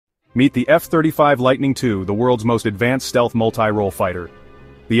Meet the F-35 Lightning II, the world's most advanced stealth multi-role fighter.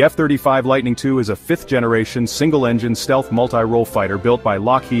 The F-35 Lightning II is a fifth-generation single-engine stealth multi-role fighter built by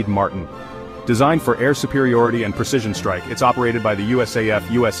Lockheed Martin. Designed for air superiority and precision strike, it's operated by the USAF,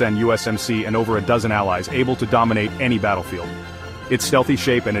 USN, USMC, and over a dozen allies, able to dominate any battlefield. Its stealthy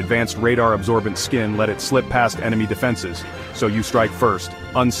shape and advanced radar-absorbent skin let it slip past enemy defenses, so you strike first,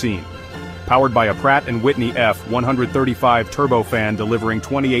 unseen. Powered by a Pratt & Whitney F-135 turbofan delivering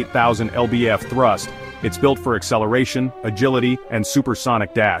 28,000 lbf thrust, it's built for acceleration, agility, and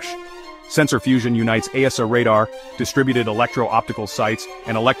supersonic dash. Sensor fusion unites AESA radar, distributed electro-optical sights,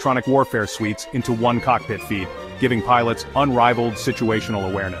 and electronic warfare suites into one cockpit feed, giving pilots unrivaled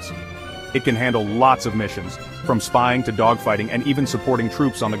situational awareness. It can handle lots of missions, from spying to dogfighting and even supporting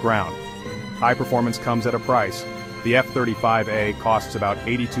troops on the ground. High performance comes at a price. The F-35A costs about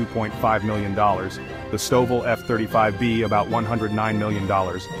 $82.5 million, the Stovall F-35B about $109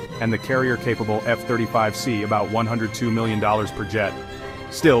 million, and the carrier-capable F-35C about $102 million per jet.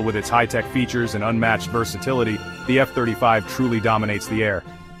 Still, with its high-tech features and unmatched versatility, the F-35 truly dominates the air.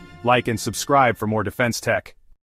 Like and subscribe for more defense tech.